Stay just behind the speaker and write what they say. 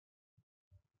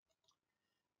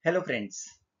Hello friends,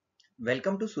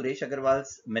 welcome to Suresh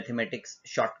Agarwal's Mathematics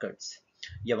Shortcuts.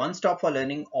 Your one stop for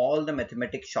learning all the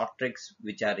mathematics short tricks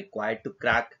which are required to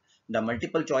crack the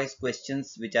multiple choice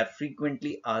questions which are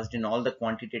frequently asked in all the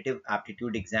quantitative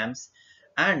aptitude exams.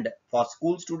 And for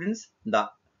school students, the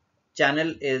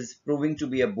channel is proving to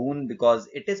be a boon because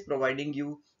it is providing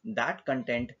you that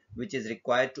content which is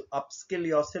required to upskill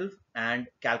yourself and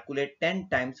calculate 10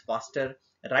 times faster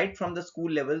right from the school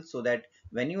level, so that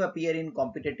when you appear in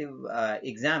competitive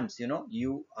exams,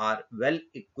 you are well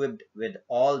equipped with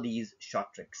all these short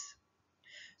tricks.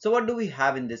 So what do we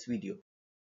have in this video?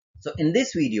 So in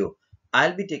this video,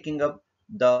 I'll be taking up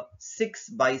the 6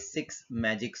 by 6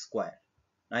 magic square.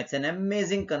 Now it's an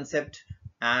amazing concept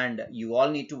and you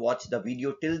all need to watch the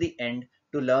video till the end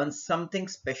to learn something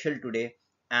special today,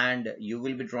 and you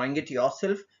will be drawing it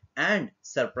yourself and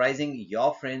surprising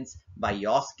your friends by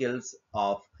your skills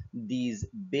of these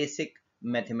basic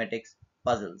mathematics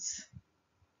puzzles.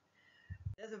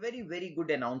 There's a very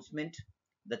good announcement.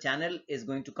 The channel is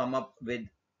going to come up with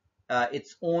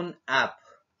its own app,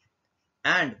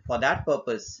 and for that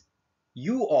purpose,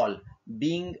 you all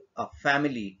being a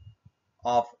family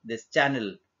of this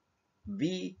channel,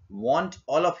 we want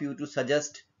all of you to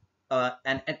suggest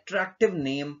an attractive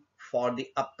name for the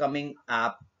upcoming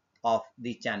app of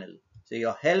the channel. So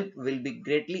your help will be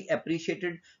greatly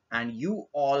appreciated, and you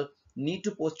all need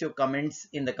to post your comments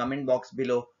in the comment box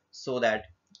below so that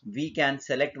we can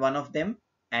select one of them.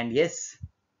 And yes,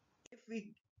 if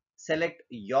we select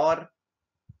your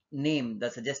name,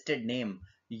 the suggested name,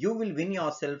 you will win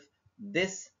yourself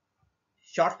this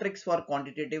Short Tricks for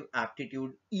Quantitative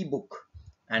Aptitude ebook.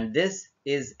 And this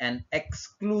is an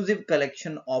exclusive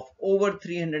collection of over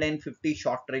 350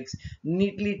 short tricks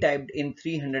neatly typed in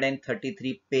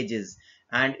 333 pages.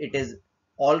 And it is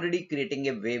already creating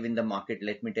a wave in the market,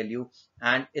 let me tell you.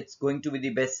 And it's going to be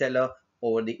the bestseller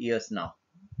over the years now.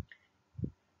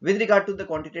 With regard to the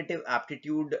quantitative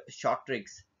aptitude short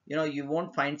tricks, you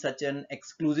won't find such an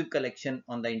exclusive collection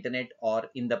on the internet or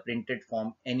in the printed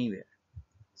form anywhere.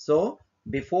 So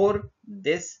before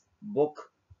this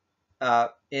book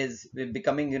is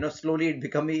becoming, slowly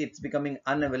it's becoming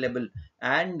unavailable,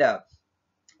 and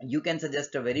you can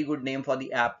suggest a very good name for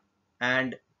the app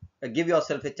and give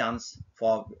yourself a chance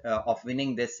for of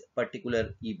winning this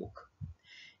particular ebook.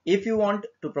 If you want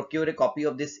to procure a copy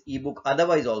of this ebook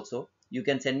otherwise also, you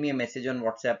can send me a message on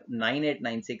WhatsApp.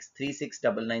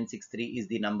 9896369963 is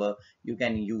the number you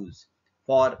can use.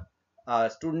 For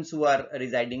students who are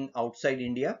residing outside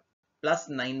India,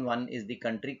 +91 is the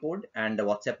country code and the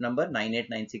WhatsApp number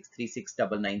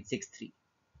 9896369963.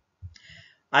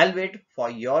 I'll wait for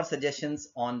your suggestions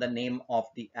on the name of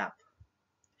the app.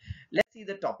 Let's see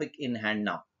the topic in hand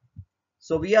now.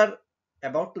 So we are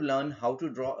about to learn how to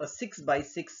draw a 6 by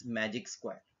 6 magic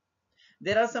square.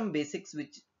 There are some basics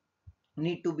which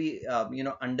need to be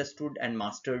understood and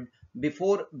mastered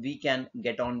before we can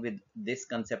get on with this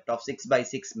concept of 6 by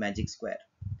 6 magic square.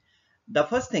 The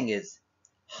first thing is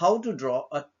how to draw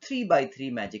a 3 by 3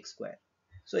 magic square.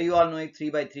 So you all know a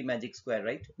 3 by 3 magic square,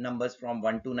 right? Numbers from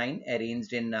 1 to 9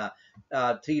 arranged in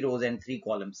 3 rows and 3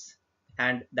 columns,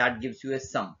 and that gives you a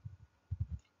sum.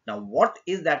 Now what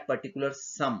is that particular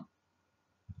sum?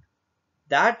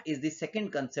 That is the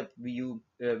second concept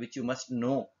which you must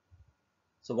know.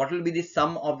 So what will be the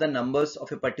sum of the numbers of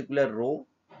a particular row,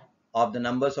 of the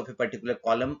numbers of a particular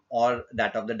column, or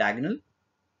that of the diagonal?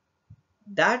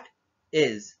 That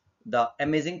is the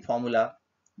amazing formula.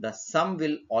 The sum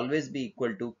will always be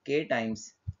equal to k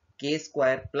times k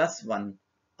square plus 1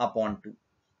 upon 2.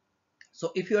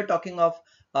 So if you are talking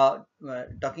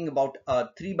about a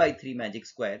 3 by 3 magic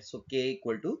square, so k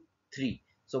equal to 3.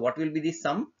 So what will be the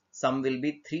sum? Sum will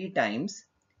be 3 times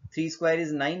 3 square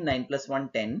is 9, 9 plus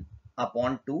 1 10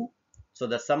 upon 2. So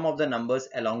the sum of the numbers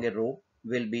along a row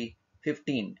will be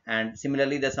 15, and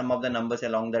similarly the sum of the numbers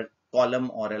along the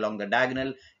column or along the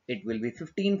diagonal, it will be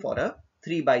 15 for a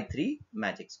 3 by 3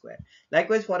 magic square.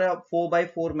 Likewise, for a 4 by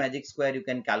 4 magic square, you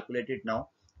can calculate it now.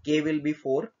 K will be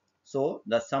 4, so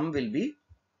the sum will be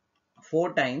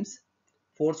 4 times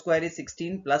 4 square is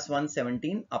 16 plus 1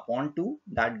 17 upon 2.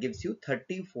 That gives you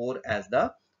 34 as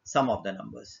the sum of the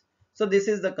numbers. So this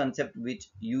is the concept which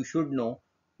you should know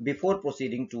before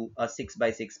proceeding to a 6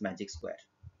 by 6 magic square.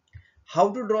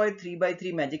 How to draw a 3 by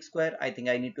 3 magic square? I think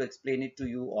I need to explain it to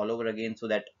you all over again so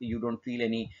that you don't feel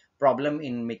any problem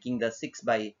in making the 6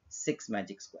 by 6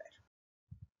 magic square.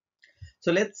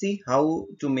 So let's see how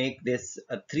to make this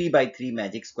a 3 by 3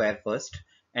 magic square first,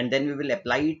 and then we will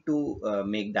apply it to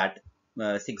make that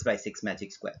 6 by 6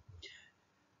 magic square.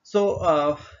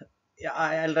 So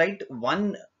I'll write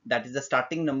 1, that is the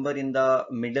starting number, in the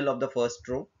middle of the first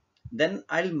row. then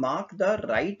I'll mark the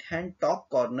right hand top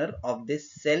corner of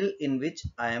this cell in which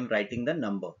I am writing the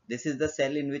number. This is the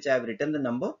cell in which I have written the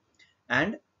number,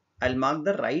 and I'll mark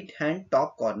the right hand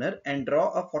top corner and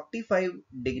draw a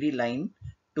 45-degree line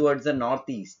towards the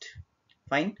northeast.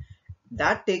 Fine.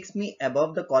 That takes me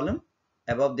above the column,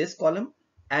 above this column.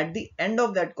 At the end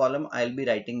of that column, I'll be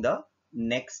writing the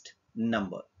next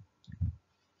number.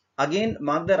 Again,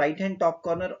 mark the right hand top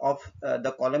corner of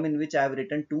the column in which I have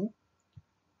written 2.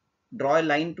 Draw a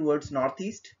line towards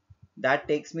northeast. That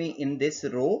takes me in this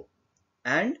row,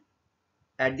 and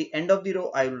at the end of the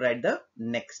row, I will write the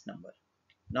next number.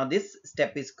 Now this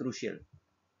step is crucial.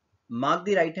 Mark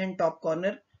the right hand top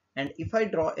corner, and if I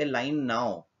draw a line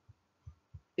now,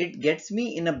 it gets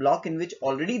me in a block in which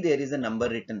already there is a number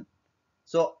written.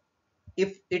 So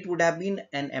if it would have been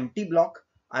an empty block,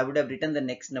 I would have written the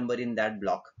next number in that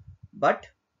block. But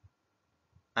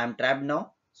I'm trapped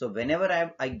now. So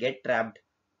whenever I get trapped,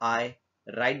 I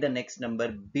write the next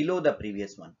number below the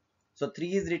previous one. So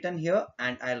 3 is written here,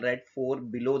 and I'll write 4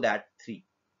 below that 3.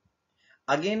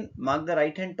 Again, mark the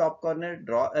right hand top corner,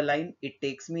 draw a line. It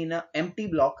takes me in an empty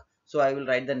block. So I will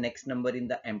write the next number in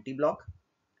the empty block.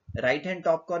 Right hand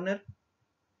top corner,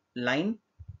 line,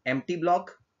 empty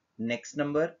block, next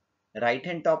number, right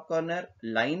hand top corner,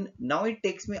 line. Now it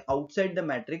takes me outside the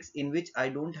matrix in which I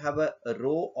don't have a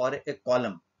row or a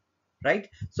column, right?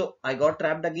 So I got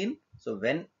trapped again. So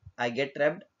when I get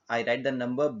trapped, I write the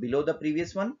number below the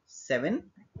previous one, 7,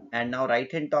 and now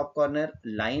right hand top corner,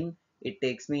 line. It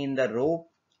takes me in the row.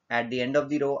 At the end of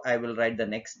the row, I will write the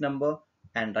next number,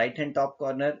 and right hand top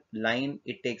corner, line.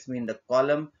 It takes me in the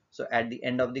column. So at the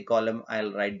end of the column,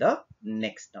 I'll write the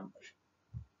next number.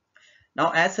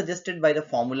 Now, as suggested by the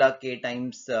formula k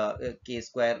times k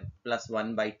square plus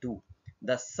 1 by 2,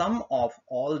 the sum of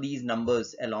all these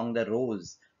numbers along the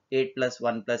rows, 8 plus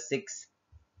 1 plus 6,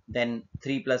 then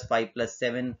 3 plus 5 plus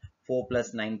 7, 4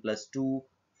 plus 9 plus 2,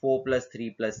 4 plus 3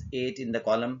 plus 8 in the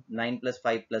column, 9 plus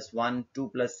 5 plus 1,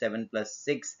 2 plus 7 plus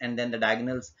 6, and then the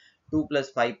diagonals 2 plus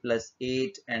 5 plus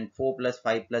 8 and 4 plus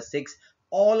 5 plus 6.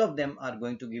 All of them are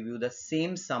going to give you the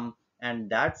same sum, and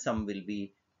that sum will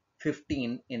be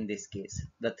 15 in this case,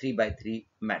 the 3 by 3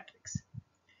 matrix.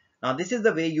 Now this is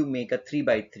the way you make a 3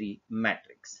 by 3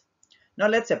 matrix. Now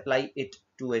let's apply it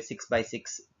to a 6 by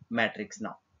 6 matrix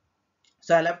now.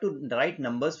 So I'll have to write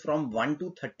numbers from 1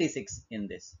 to 36 in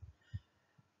this.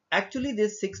 Actually,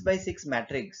 this 6 by 6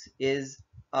 matrix is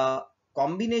a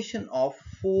combination of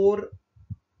 4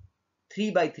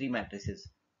 3 by 3 matrices.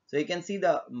 So you can see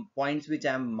the points which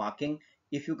I am marking.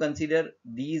 If you consider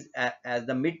these as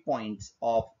the midpoints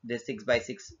of the 6 by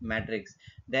 6 matrix,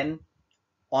 then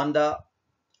on the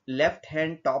left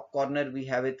hand top corner we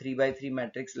have a 3 by 3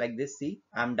 matrix like this. See,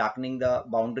 I am darkening the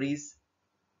boundaries.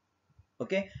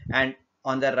 Okay, and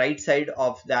on the right side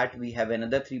of that we have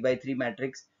another 3 by 3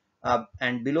 matrix,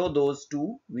 and below those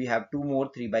two we have two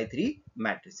more 3 by 3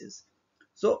 matrices.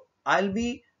 So I'll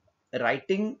be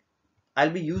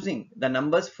using the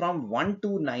numbers from 1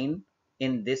 to 9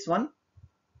 in this one.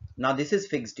 Now this is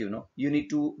fixed, you need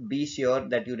to be sure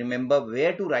that you remember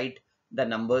where to write the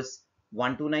numbers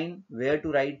 1 to 9, where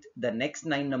to write the next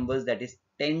 9 numbers, that is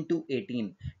 10 to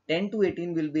 18. 10 to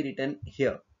 18 will be written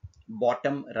here,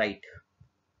 bottom right,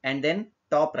 and then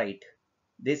top right.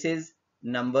 This is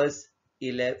numbers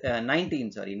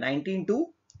 19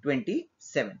 to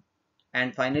 27,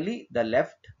 and finally the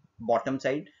left bottom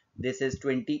side, this is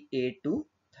 28 to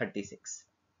 36.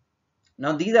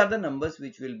 Now these are the numbers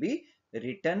which will be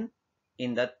written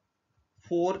in the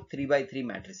 4 3 by 3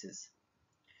 matrices.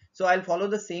 So I'll follow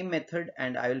the same method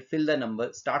and I will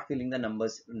start filling the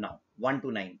numbers now. 1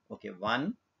 to 9. Okay,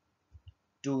 1,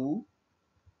 2,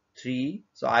 3.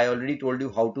 So I already told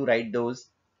you how to write those.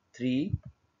 3,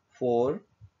 4,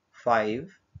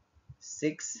 5,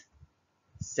 6,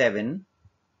 7,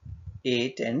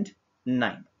 8, and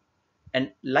 9.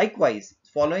 And likewise,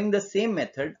 following the same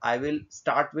method, I will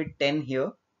start with 10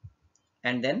 here,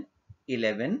 and then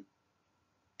 11,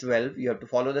 12. You have to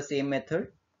follow the same method.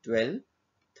 12,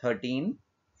 13,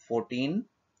 14,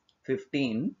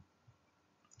 15,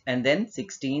 and then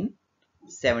 16,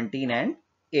 17, and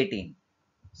 18.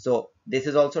 So this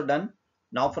is also done.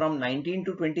 Now from 19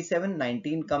 to 27,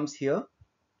 19 comes here,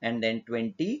 and then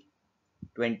 20,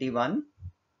 21,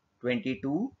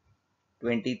 22,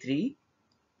 23,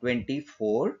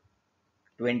 24,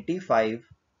 25,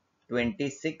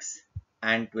 26,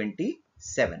 and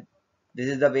 27. This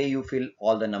is the way you fill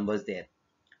all the numbers there,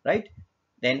 right?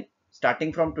 Then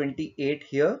starting from 28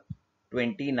 here,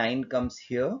 29 comes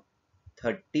here,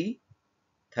 30,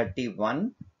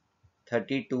 31,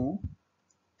 32,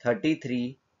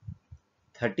 33,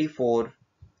 34,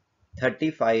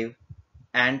 35,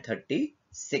 and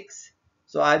 36.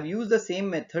 So I've used the same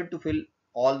method to fill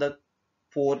all the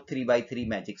 4 3 by 3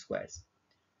 magic squares.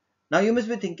 Now you must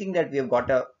be thinking that we have got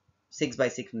a 6 by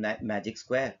 6 magic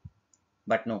square,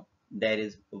 but no, there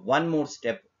is one more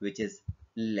step which is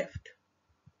left.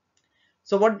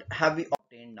 So what have we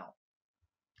obtained now?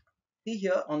 See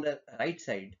here on the right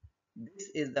side, this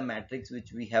is the matrix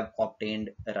which we have obtained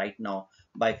right now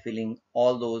by filling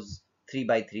all those 3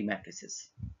 by 3 matrices.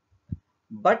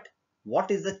 But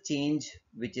what is the change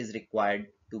which is required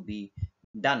to be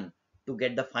done to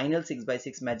get the final 6 by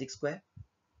 6 magic square?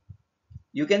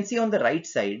 You can see on the right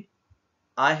side,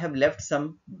 I have left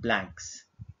some blanks,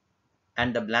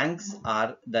 and the blanks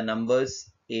are the numbers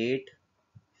 8,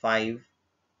 5,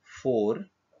 4,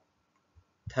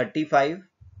 35,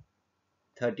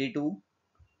 32,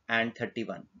 and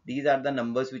 31. These are the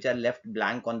numbers which are left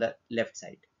blank on the left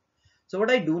side. So what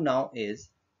I do now is,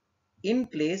 in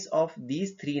place of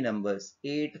these three numbers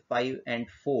 8, 5 and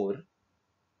 4,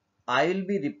 I will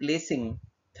be replacing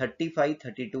 35,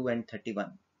 32 and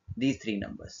 31, these three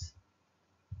numbers.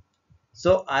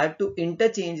 So I have to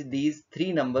interchange these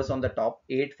three numbers on the top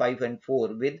 8, 5 and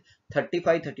 4 with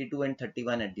 35, 32 and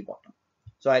 31 at the bottom.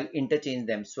 So I'll interchange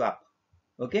them, swap.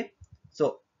 Okay.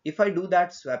 So if I do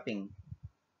that swapping,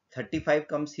 35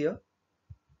 comes here,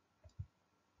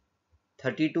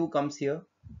 32 comes here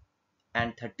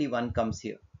and 31 comes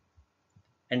here.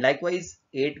 And likewise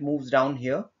 8 moves down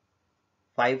here,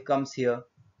 5 comes here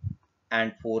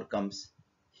and 4 comes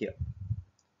here.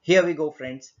 Here we go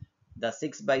friends, the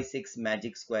 6 by 6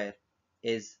 magic square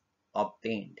is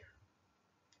obtained.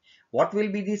 What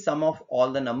will be the sum of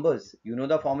all the numbers? You know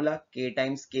the formula, k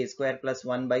times k square plus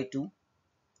 1 by 2.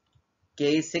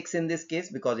 K is 6 in this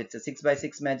case because it's a 6 by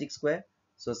 6 magic square.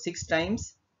 So 6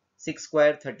 times 6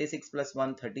 square 36 plus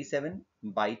 1 37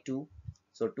 by 2.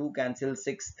 So 2 cancels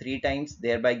 6 3 times,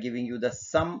 thereby giving you the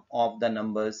sum of the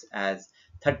numbers as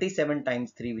 37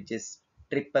 times 3, which is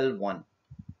 111.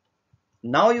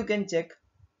 Now you can check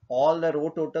all the row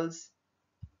totals,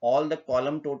 all the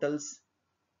column totals,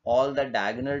 all the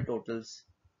diagonal totals.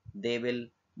 They will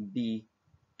be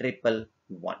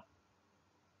 111.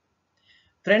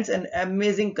 Friends, an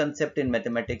amazing concept in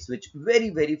mathematics which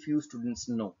very few students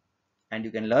know, and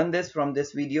you can learn this from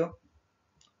this video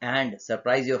and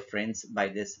surprise your friends by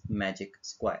this magic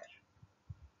square.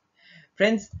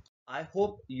 Friends, I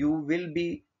hope you will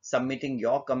be submitting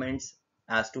your comments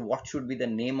as to what should be the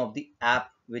name of the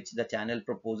app which the channel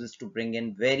proposes to bring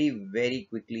in very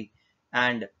quickly,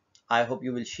 and I hope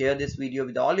you will share this video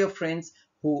with all your friends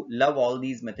who love all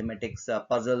these mathematics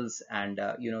puzzles and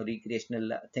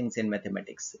recreational things in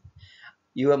mathematics.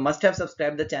 You must have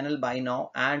subscribed the channel by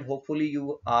now, and hopefully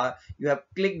you have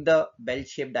clicked the bell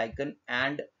shaped icon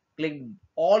and clicked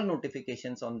all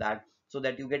notifications on that, so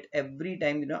that you get every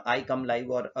time I come live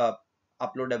or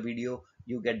upload a video,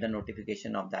 you get the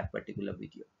notification of that particular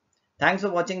video. Thanks for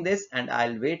watching this, and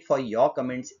I'll wait for your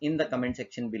comments in the comment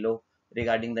section below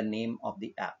regarding the name of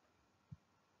the app.